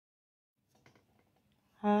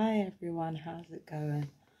Hi everyone, how's it going?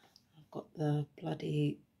 I've got the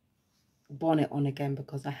bloody bonnet on again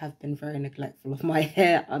because I have been very neglectful of my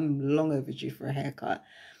hair. I'm long overdue for a haircut.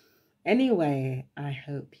 Anyway, I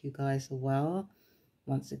hope you guys are well.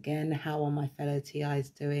 Once again, how are my fellow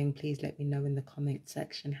TIs doing? Please let me know in the comment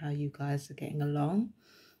section how you guys are getting along.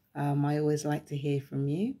 I always like to hear from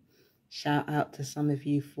you. Shout out to some of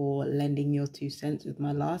you for lending your 2 cents with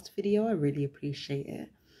my last video. I really appreciate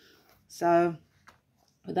it. So,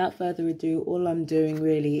 without further ado, all I'm doing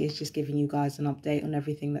really is just giving you guys an update on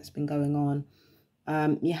everything that's been going on.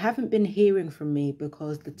 You haven't been hearing from me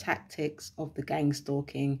because the tactics of the gang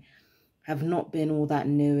stalking have not been all that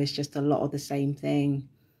new. It's just a lot of the same thing.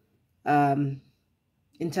 In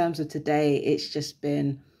terms of today, it's just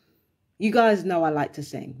been, you guys know I like to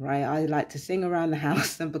sing, right? I like to sing around the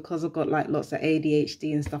house, and because I've got like lots of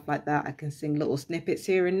ADHD and stuff like that, I can sing little snippets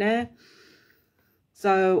here and there.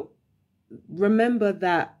 So remember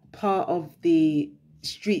that part of the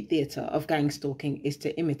street theater of gang stalking is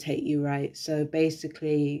to imitate you, right? So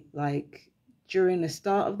basically, like during the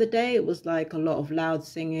start of the day, it was like a lot of loud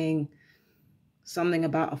singing, something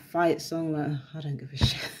about a fight song. Like, I don't give a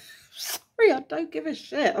shit. Sorry, I don't give a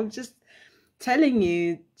shit. I'm just telling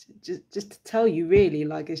you, just to tell you, really.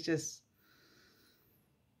 Like, it's just,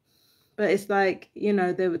 but it's like, you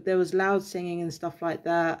know, there was loud singing and stuff like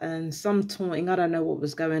that, and some taunting. I don't know what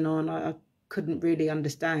was going on. I couldn't really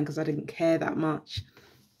understand because I didn't care that much.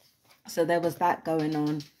 So there was that going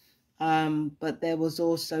on. But there was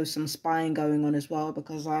also some spying going on as well,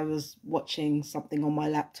 because I was watching something on my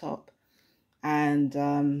laptop,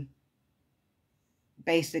 and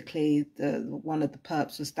basically one of the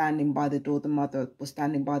perps was standing by the door. The mother was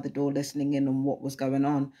standing by the door listening in on what was going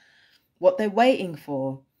on. What they're waiting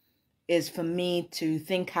for is for me to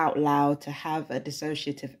think out loud, to have a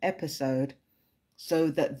dissociative episode, so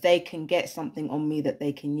that they can get something on me that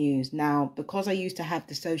they can use. Now, because I used to have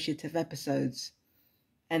dissociative episodes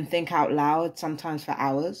and think out loud, sometimes for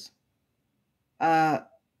hours,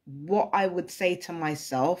 what I would say to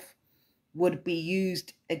myself would be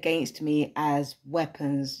used against me as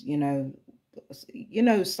weapons, you know,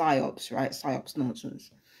 psyops, right? Psyops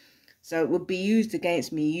nonsense. So it would be used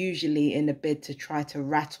against me, usually in a bid to try to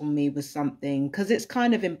rattle me with something, because it's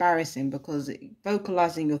kind of embarrassing, because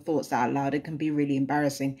vocalizing your thoughts out loud, it can be really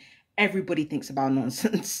embarrassing. Everybody thinks about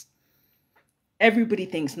nonsense. Everybody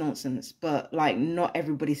thinks nonsense, but like not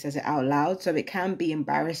everybody says it out loud. So it can be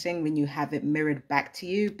embarrassing when you have it mirrored back to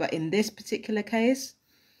you. But in this particular case,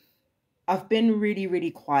 I've been really, really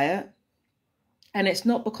quiet. And it's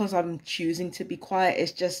not because I'm choosing to be quiet.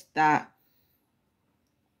 It's just that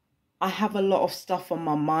I have a lot of stuff on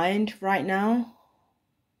my mind right now.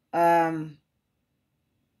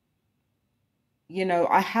 You know,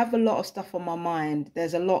 I have a lot of stuff on my mind.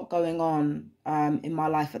 There's a lot going on in my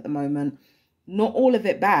life at the moment. Not all of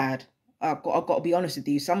it bad. I've got to be honest with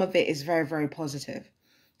you. Some of it is very, very positive.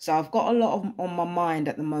 So I've got a lot on my mind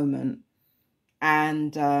at the moment.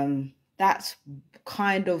 And that's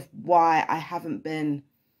kind of why I haven't been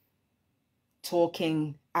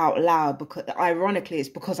talking out loud, because ironically, it's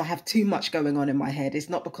because I have too much going on in my head. It's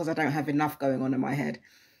not because I don't have enough going on in my head.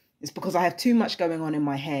 It's because I have too much going on in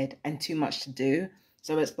my head and too much to do.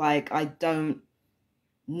 So it's like I don't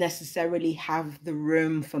necessarily have the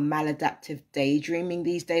room for maladaptive daydreaming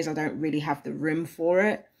these days. I don't really have the room for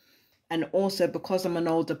it. And also, because I'm an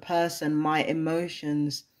older person, my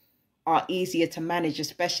emotions are easier to manage,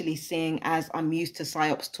 especially seeing as I'm used to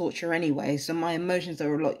psyops torture anyway. So my emotions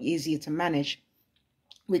are a lot easier to manage,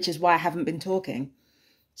 which is why I haven't been talking.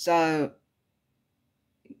 So,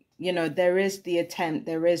 you know, there is the attempt,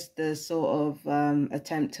 there is the sort of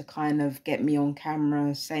attempt to kind of get me on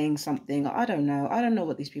camera saying something. I don't know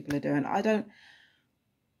what these people are doing.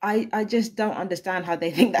 I just don't understand how they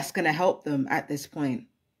think that's going to help them at this point.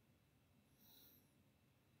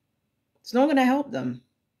 It's not going to help them.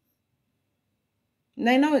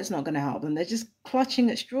 They know it's not going to help them. They're just clutching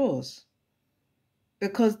at straws.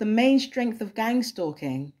 Because the main strength of gang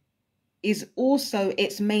stalking is also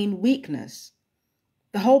its main weakness.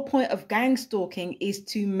 The whole point of gang stalking is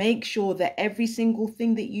to make sure that every single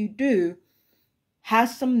thing that you do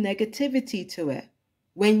has some negativity to it.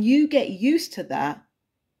 When you get used to that,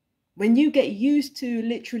 when you get used to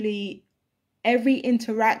literally every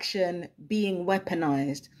interaction being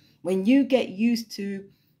weaponized, when you get used to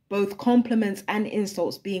both compliments and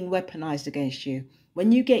insults being weaponized against you,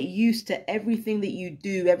 when you get used to everything that you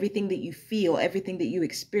do, everything that you feel, everything that you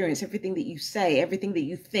experience, everything that you say, everything that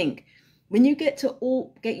you think, when you get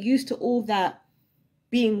used to all that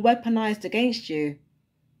being weaponized against you,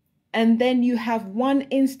 And then you have one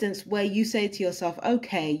instance where you say to yourself,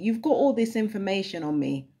 okay, you've got all this information on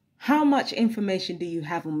me. How much information do you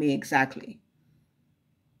have on me exactly?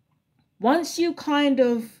 Once you kind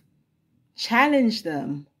of challenge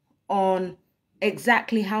them on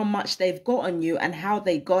exactly how much they've got on you and how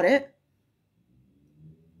they got it,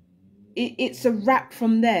 it's a wrap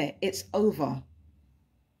from there. It's over.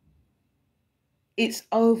 It's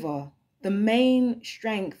over. The main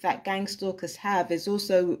strength that gang stalkers have is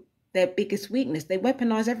also their biggest weakness. They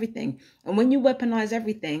weaponize everything. And when you weaponize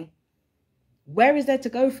everything, where is there to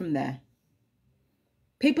go from there?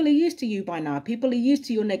 People are used to you by now. People are used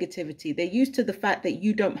to your negativity. They're used to the fact that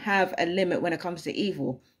you don't have a limit when it comes to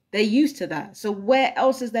evil. They're used to that. So where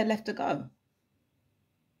else is there left to go?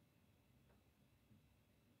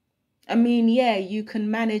 I mean, yeah, you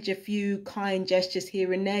can manage a few kind gestures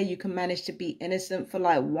here and there. You can manage to be innocent for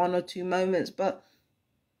like 1 or 2 moments. But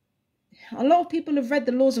a lot of people have read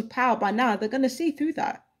the laws of power by now. They're going to see through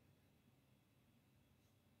that.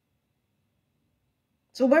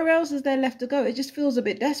 So where else is there left to go? It just feels a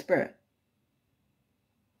bit desperate.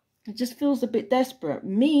 It just feels a bit desperate.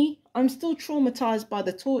 Me, I'm still traumatized by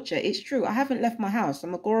the torture. It's true. I haven't left my house.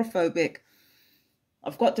 I'm agoraphobic.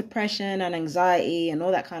 I've got depression and anxiety and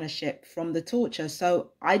all that kind of shit from the torture.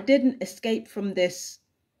 So I didn't escape from this,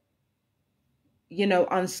 you know,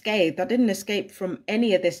 unscathed. I didn't escape from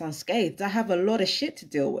any of this unscathed. I have a lot of shit to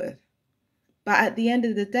deal with. But at the end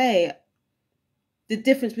of the day, the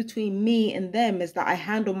difference between me and them is that I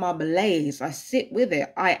handle my malaise. I sit with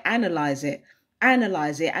it. I analyze it and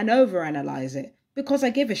overanalyze it because I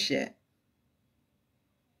give a shit.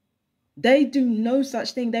 They do no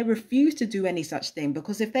such thing. They refuse to do any such thing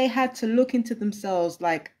because if they had to look into themselves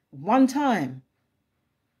like one time,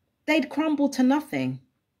 they'd crumble to nothing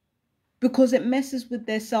because it messes with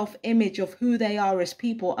their self-image of who they are as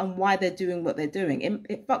people and why they're doing what they're doing.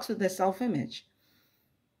 It fucks with their self-image.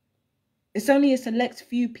 It's only a select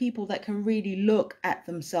few people that can really look at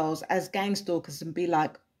themselves as gang stalkers and be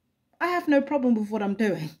like, I have no problem with what I'm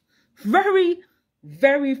doing. Very,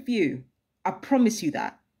 very few. I promise you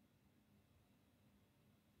that.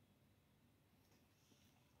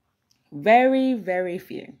 Very, very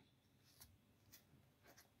few.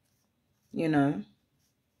 You know?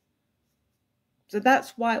 So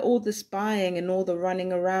that's why all the spying and all the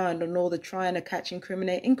running around and all the trying to catch,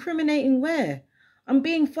 incriminating where? I'm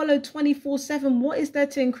being followed 24/7. What is there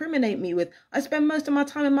to incriminate me with? I spend most of my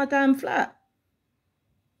time in my damn flat.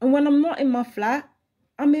 And when I'm not in my flat,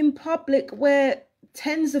 I'm in public where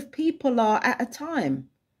tens of people are at a time.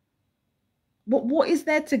 What is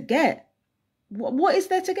there to get? What is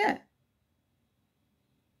there to get?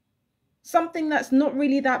 Something that's not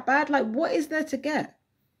really that bad? Like, what is there to get?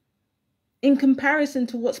 In comparison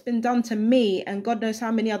to what's been done to me and God knows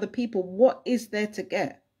how many other people, what is there to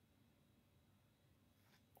get?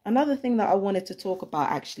 Another thing that I wanted to talk about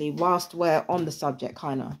actually, whilst we're on the subject,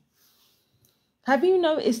 kind of. Have you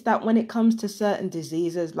noticed that when it comes to certain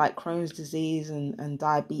diseases like Crohn's disease and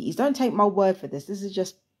diabetes, don't take my word for this. This is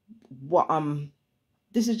just what I'm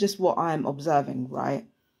observing, right?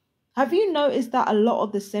 Have you noticed that a lot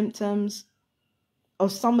of the symptoms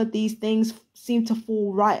of some of these things seem to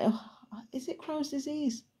fall right? Is it Crohn's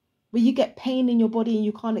disease? Where you get pain in your body and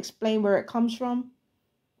you can't explain where it comes from?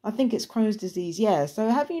 I think it's Crohn's disease, yeah. So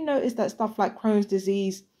have you noticed that stuff like Crohn's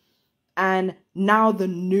disease and now the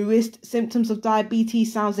newest symptoms of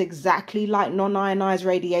diabetes sounds exactly like non-ionized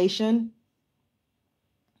radiation?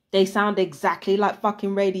 They sound exactly like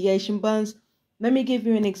fucking radiation burns. Let me give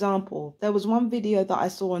you an example. There was one video that I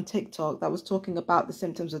saw on TikTok that was talking about the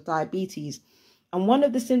symptoms of diabetes. And one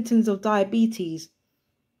of the symptoms of diabetes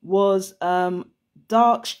was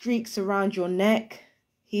dark streaks around your neck,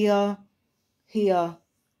 here,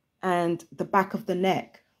 and the back of the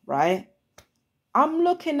neck, right? I'm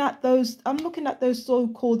looking at those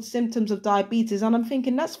so-called symptoms of diabetes and I'm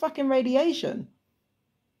thinking that's fucking radiation.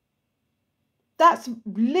 That's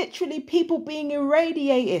literally people being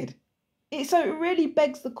irradiated. So it really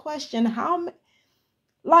begs the question, how,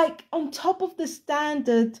 like, on top of the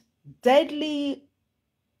standard deadly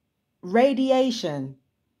radiation,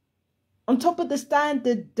 on top of the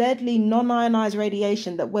standard deadly non-ionized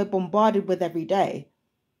radiation that we're bombarded with every day,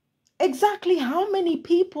 exactly how many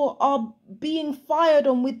people are being fired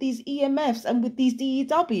on with these EMFs and with these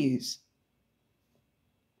DEWs?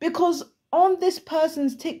 Because on this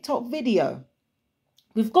person's TikTok video,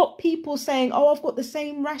 we've got people saying, oh, I've got the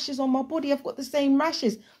same rashes on my body. I've got the same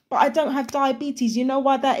rashes, but I don't have diabetes. You know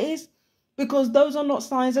why that is? Because those are not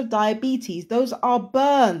signs of diabetes. Those are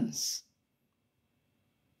burns.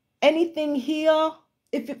 Anything here,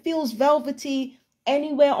 if it feels velvety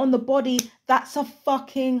anywhere on the body, that's a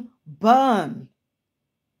fucking burn.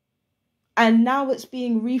 And now it's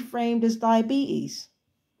being reframed as diabetes.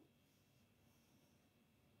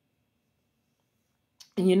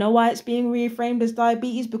 And you know why it's being reframed as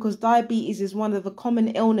diabetes? Because diabetes is one of the common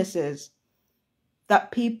illnesses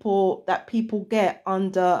that people get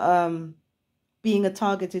under being a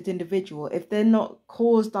targeted individual. If they're not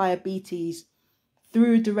caused diabetes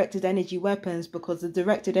through directed energy weapons, because the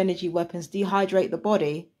directed energy weapons dehydrate the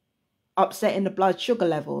body, upsetting the blood sugar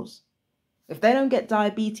levels. If they don't get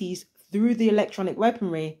diabetes through the electronic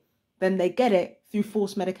weaponry, then they get it through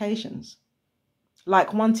false medications,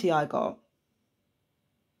 like one TI got.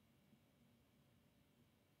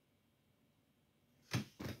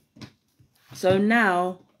 So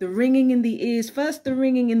now the ringing in the ears, first the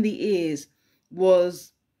ringing in the ears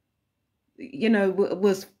was, you know,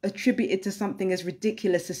 was attributed to something as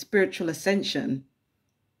ridiculous as spiritual ascension.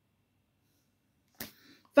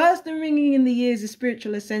 First the ringing in the ears is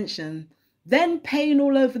spiritual ascension. Then pain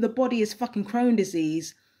all over the body is fucking Crohn's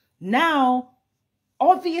disease. Now,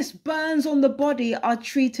 obvious burns on the body are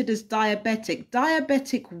treated as diabetic.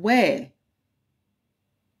 Diabetic where?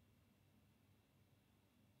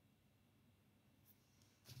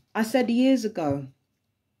 I said years ago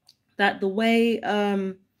that the way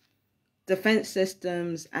defense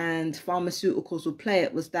systems and pharmaceuticals would play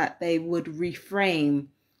it was that they would reframe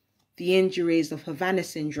the injuries of Havana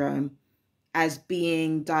syndrome as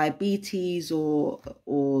being diabetes or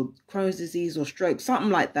Crohn's disease or stroke,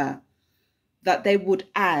 something like that. That they would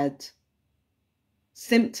add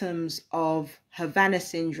symptoms of Havana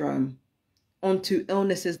syndrome onto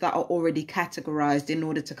illnesses that are already categorized in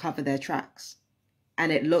order to cover their tracks.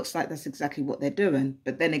 And it looks like that's exactly what they're doing.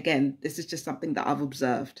 But then again, this is just something that I've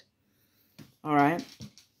observed. All right.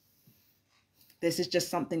 This is just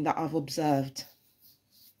something that I've observed.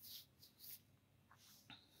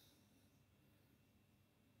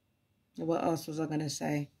 What else was I going to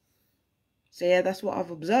say? So yeah, that's what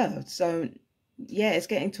I've observed. So yeah, it's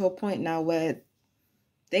getting to a point now where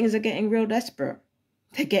things are getting real desperate.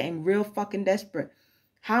 They're getting real fucking desperate.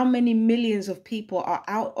 How many millions of people are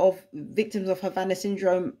out of victims of Havana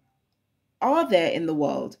syndrome are there in the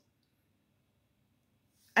world?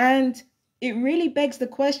 And it really begs the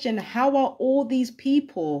question, how are all these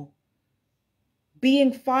people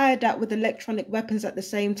being fired at with electronic weapons at the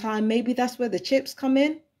same time? Maybe that's where the chips come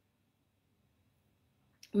in.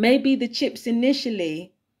 Maybe the chips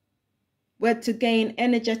initially were to gain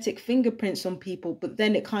energetic fingerprints on people, but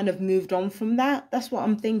then it kind of moved on from that. That's what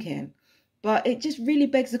I'm thinking. But it just really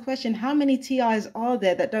begs the question, how many TIs are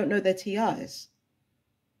there that don't know their TIs?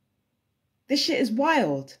 This shit is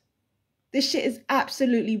wild. This shit is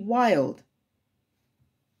absolutely wild.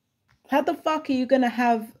 How the fuck are you going to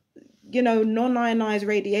have, you know, non-ionized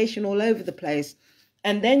radiation all over the place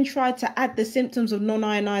and then try to add the symptoms of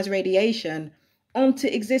non-ionized radiation onto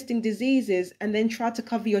existing diseases and then try to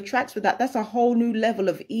cover your tracks with that? That's a whole new level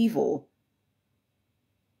of evil.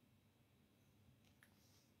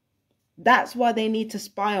 That's why they need to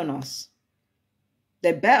spy on us.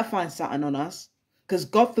 They better find something on us, because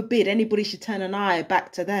God forbid anybody should turn an eye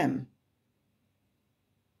back to them.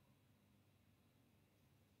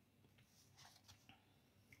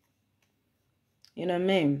 You know what I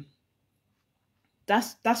mean?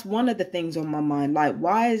 That's one of the things on my mind. Like,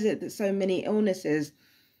 why is it that so many illnesses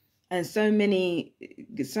and so many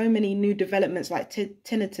new developments like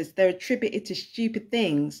tinnitus, they're attributed to stupid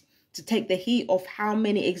things to take the heat off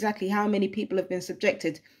exactly how many people have been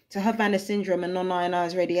subjected to Havana syndrome and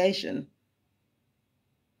non-ionized radiation?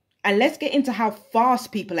 And let's get into how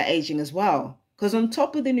fast people are aging as well. Because on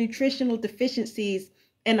top of the nutritional deficiencies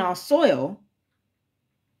in our soil,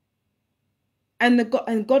 and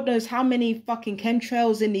God knows how many fucking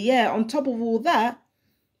chemtrails in the air, on top of all that,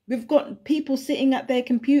 we've got people sitting at their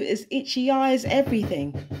computers, itchy eyes,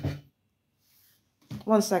 everything.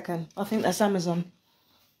 1 second. I think that's Amazon.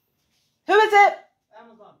 Who is it?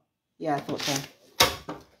 Amazon. Yeah, I thought so.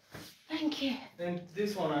 Thank you. And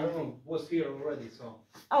this one, I don't know, was here already, so.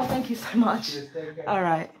 Oh, thank you so much. All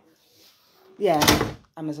right. Yeah,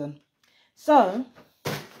 Amazon. So,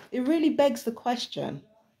 it really begs the question.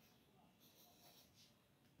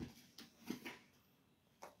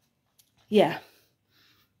 Yeah.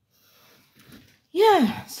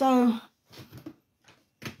 Yeah, so,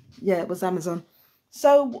 yeah, it was Amazon.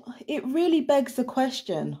 So, it really begs the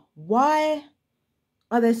question, why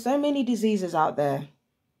are there so many diseases out there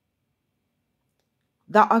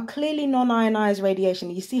that are clearly non-ionized radiation?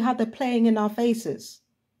 You see how they're playing in our faces?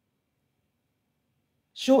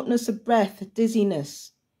 Shortness of breath,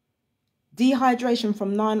 dizziness, dehydration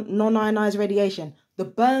from non-ionized radiation, the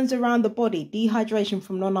burns around the body, dehydration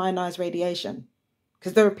from non-ionized radiation.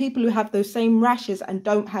 Because there are people who have those same rashes and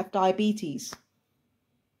don't have diabetes.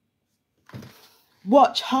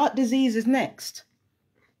 Watch, heart disease is next.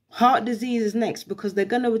 Heart disease is next because they're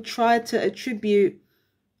going to try to attribute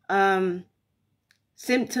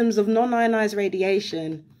symptoms of non-ionized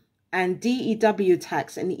radiation and DEW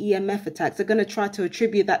attacks and EMF attacks. They're going to try to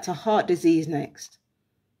attribute that to heart disease next.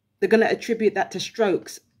 They're going to attribute that to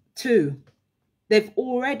strokes too. They've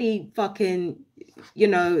already fucking,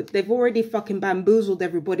 they've already fucking bamboozled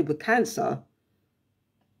everybody with cancer.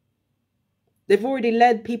 They've already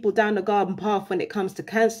led people down the garden path when it comes to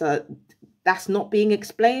cancer. That's not being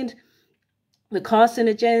explained. The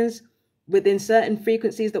carcinogens within certain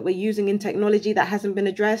frequencies that we're using in technology, that hasn't been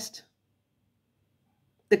addressed.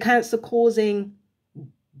 The cancer causing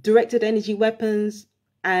directed energy weapons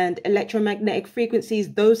and electromagnetic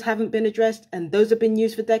frequencies, those haven't been addressed, and those have been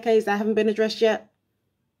used for decades. That haven't been addressed yet.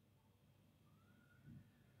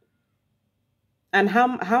 And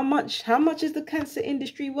how much is the cancer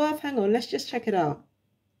industry worth? Hang on, let's just check it out.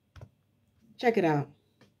 Check it out.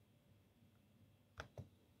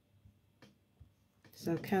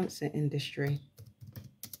 So cancer industry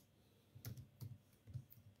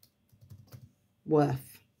worth.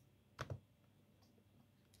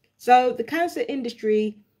 So the cancer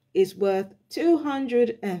industry is worth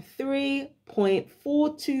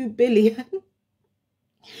 203.42 billion.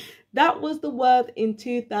 That was the worth in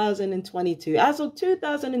 2022. As of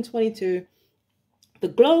 2022, the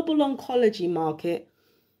global oncology market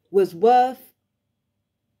was worth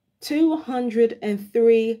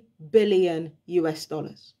 $203 billion US.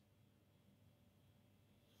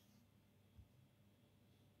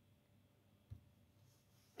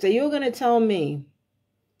 So you're going to tell me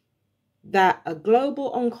that a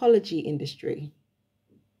global oncology industry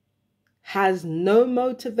has no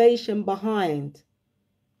motivation behind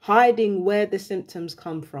hiding where the symptoms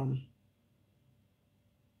come from?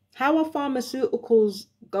 How are pharmaceuticals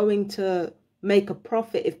going to make a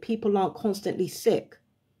profit if people aren't constantly sick?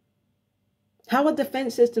 How are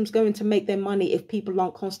defense systems going to make their money if people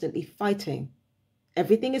aren't constantly fighting?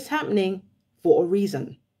 Everything is happening for a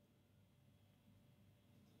reason.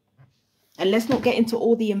 And let's not get into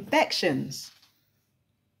all the infections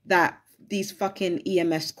that these fucking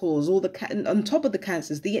EMFs cause. On top of the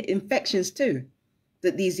cancers, the infections too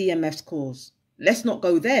that these EMFs cause. Let's not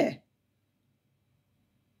go there.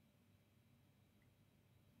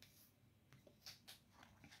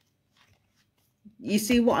 You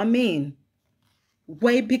see what I mean?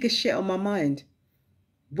 Way bigger shit on my mind.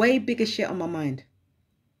 Way bigger shit on my mind.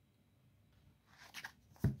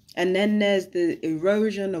 And then there's the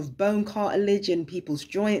erosion of bone cartilage in people's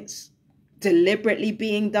joints, deliberately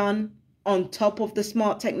being done on top of the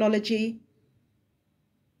smart technology.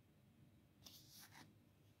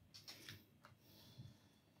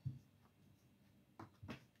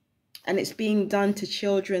 And it's being done to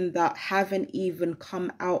children that haven't even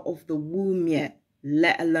come out of the womb yet,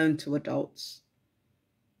 let alone to adults.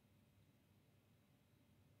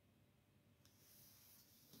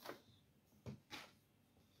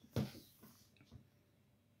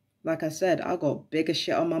 Like I said, I got bigger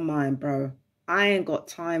shit on my mind, bro. I ain't got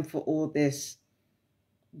time for all this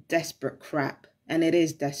desperate crap. And it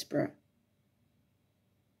is desperate.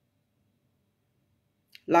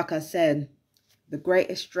 Like I said, the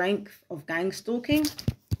greatest strength of gang stalking.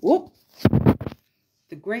 Whoop.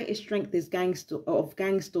 The greatest strength of gang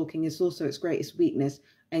stalking is also its greatest weakness.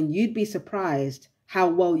 And you'd be surprised how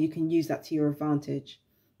well you can use that to your advantage.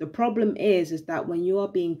 The problem is that when you are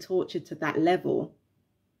being tortured to that level,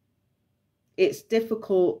 it's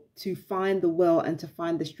difficult to find the will and to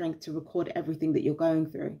find the strength to record everything that you're going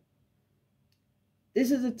through.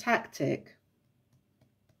 This is a tactic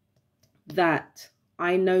that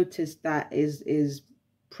I noticed that is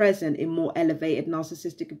present in more elevated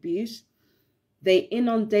narcissistic abuse. They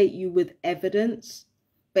inundate you with evidence,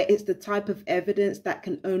 but it's the type of evidence that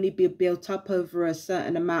can only be built up over a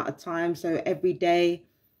certain amount of time. So every day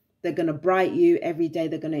they're going to bright you. Every day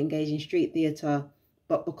they're going to engage in street theater.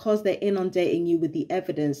 But because they're inundating you with the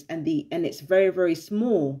evidence and it's very, very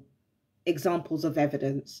small examples of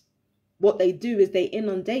evidence, what they do is they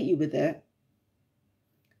inundate you with it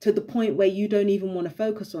to the point where you don't even want to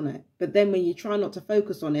focus on it. But then when you try not to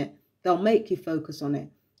focus on it, they'll make you focus on it.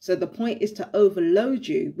 So the point is to overload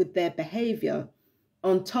you with their behavior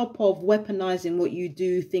on top of weaponizing what you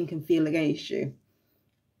do, think, and feel against you.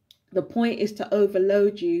 The point is to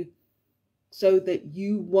overload you so that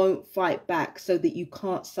you won't fight back, so that you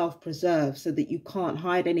can't self-preserve, so that you can't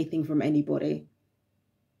hide anything from anybody.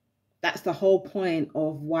 That's the whole point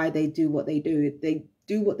of why they do what they do. They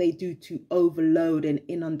do what they do to overload and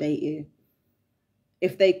inundate you.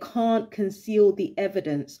 if they can't conceal the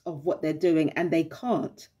evidence of what they're doing, and they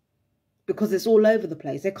can't, because it's all over the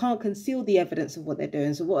place. They can't conceal the evidence of what they're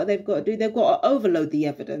doing. So what they've got to do, they've got to overload the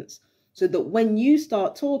evidence so that when you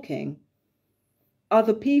start talking,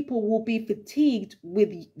 other people will be fatigued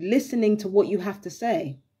with listening to what you have to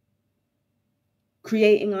say,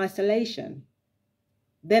 creating isolation.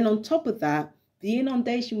 Then on top of that, the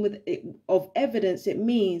inundation of evidence, it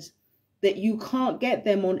means that you can't get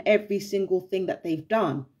them on every single thing that they've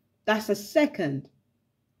done. That's a second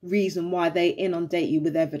reason why they inundate you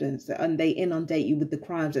with evidence, and they inundate you with the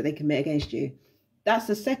crimes that they commit against you. That's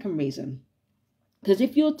the second reason. Because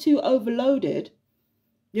if you're too overloaded,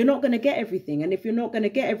 you're not going to get everything. And if you're not going to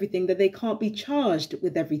get everything, then they can't be charged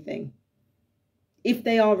with everything, if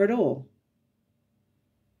they are at all.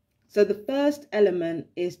 So the first element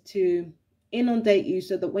is to inundate you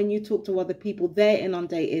so that when you talk to other people, they're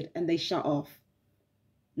inundated and they shut off.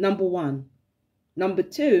 Number one. Number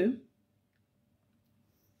two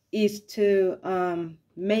is to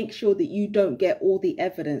make sure that you don't get all the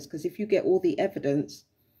evidence, because if you get all the evidence,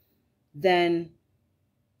 then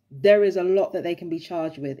there is a lot that they can be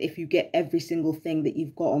charged with if you get every single thing that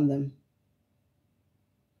you've got on them.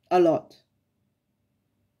 A lot.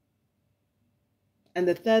 And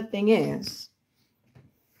the third thing is,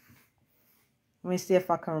 let me see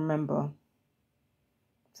if I can remember.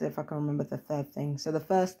 See if I can remember the third thing. So the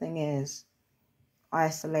first thing is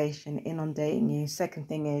isolation, inundating you. Second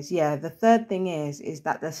thing is, the third thing is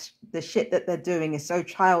that the shit that they're doing is so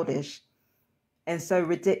childish and so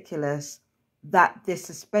ridiculous that the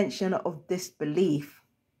suspension of disbelief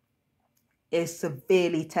is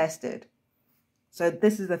severely tested. So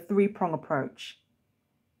this is a three-prong approach.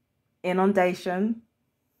 Inundation,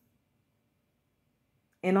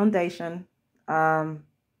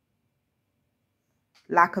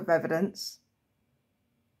 lack of evidence,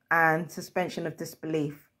 and suspension of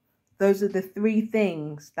disbelief. Those are the three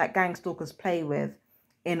things that gang stalkers play with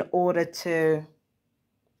in order to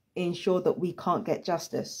ensure that we can't get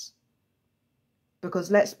justice.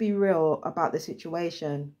 Because let's be real about the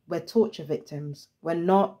situation. We're torture victims. We're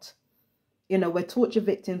not, we're torture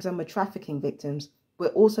victims and we're trafficking victims. We're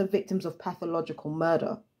also victims of pathological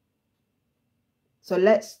murder. So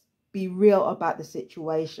let's be real about the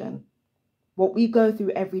situation. What we go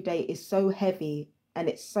through every day is so heavy and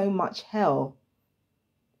it's so much hell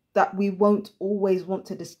that we won't always want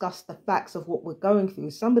to discuss the facts of what we're going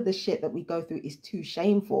through. Some of the shit that we go through is too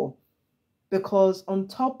shameful, because on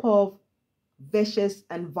top of vicious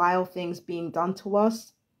and vile things being done to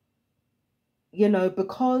us,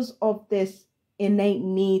 because of this innate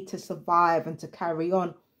need to survive and to carry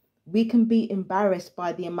on, we can be embarrassed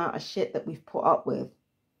by the amount of shit that we've put up with,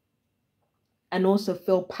 and also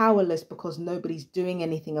feel powerless because nobody's doing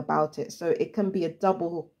anything about it. So it can be a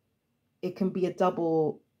double-sided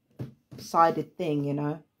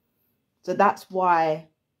thing, So that's why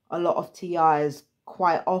a lot of TIs,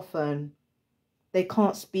 quite often, they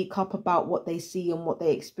can't speak up about what they see and what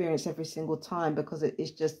they experience every single time, because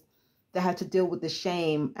it's just, they have to deal with the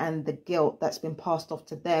shame and the guilt that's been passed off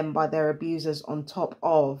to them by their abusers, on top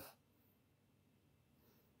of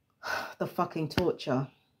the fucking torture.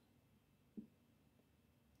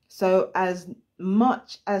 So as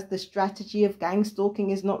much as the strategy of gang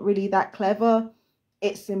stalking is not really that clever,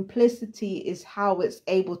 its simplicity is how it's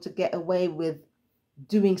able to get away with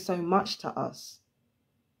doing so much to us.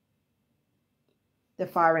 They're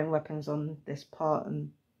firing weapons on this part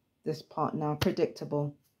and this part now.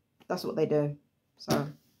 Predictable. That's what they do. So,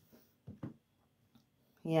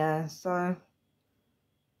 yeah. So,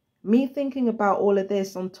 me thinking about all of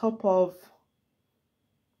this on top of,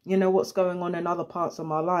 what's going on in other parts of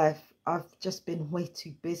my life, I've just been way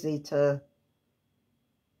too busy to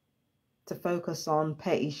focus on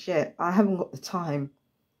petty shit. I haven't got the time.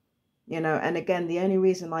 And again, the only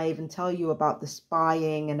reason I even tell you about the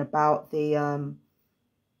spying and about the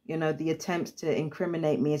the attempts to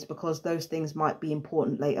incriminate me is because those things might be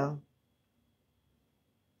important later.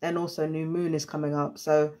 And also new moon is coming up.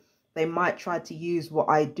 So they might try to use what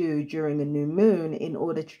I do during a new moon in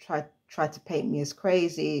order to try to paint me as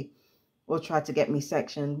crazy, or try to get me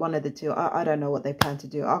sectioned. One of the two. I don't know what they plan to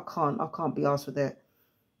do. I can't be arsed with it.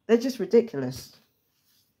 They're just ridiculous.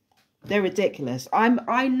 They're ridiculous.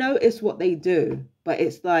 I notice what they do, but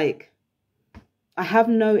it's like, I have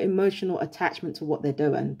no emotional attachment to what they're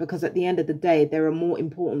doing, because at the end of the day, there are more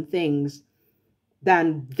important things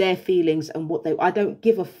than their feelings and what I don't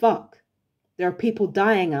give a fuck. There are people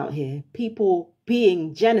dying out here, people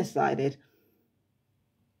being genocided.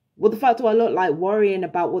 What the fuck do I look like worrying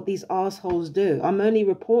about what these assholes do? I'm only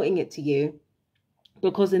reporting it to you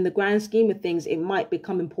because in the grand scheme of things, it might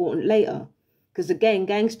become important later. Because again,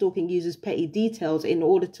 gang stalking uses petty details in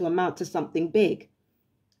order to amount to something big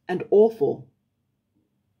and awful.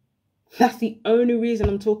 That's the only reason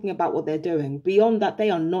I'm talking about what they're doing. Beyond that, they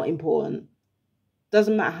are not important.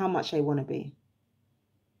 Doesn't matter how much they want to be.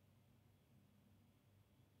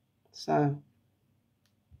 So,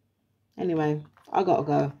 anyway, I gotta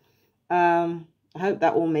go. I hope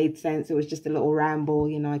that all made sense. It was just a little ramble.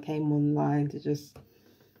 You know, I came online to just,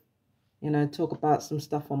 you know, talk about some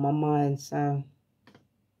stuff on my mind. So,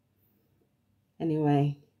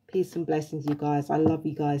 anyway, peace and blessings, you guys. I love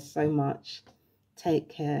you guys so much. Take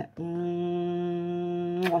care.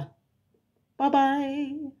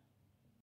 Bye-bye.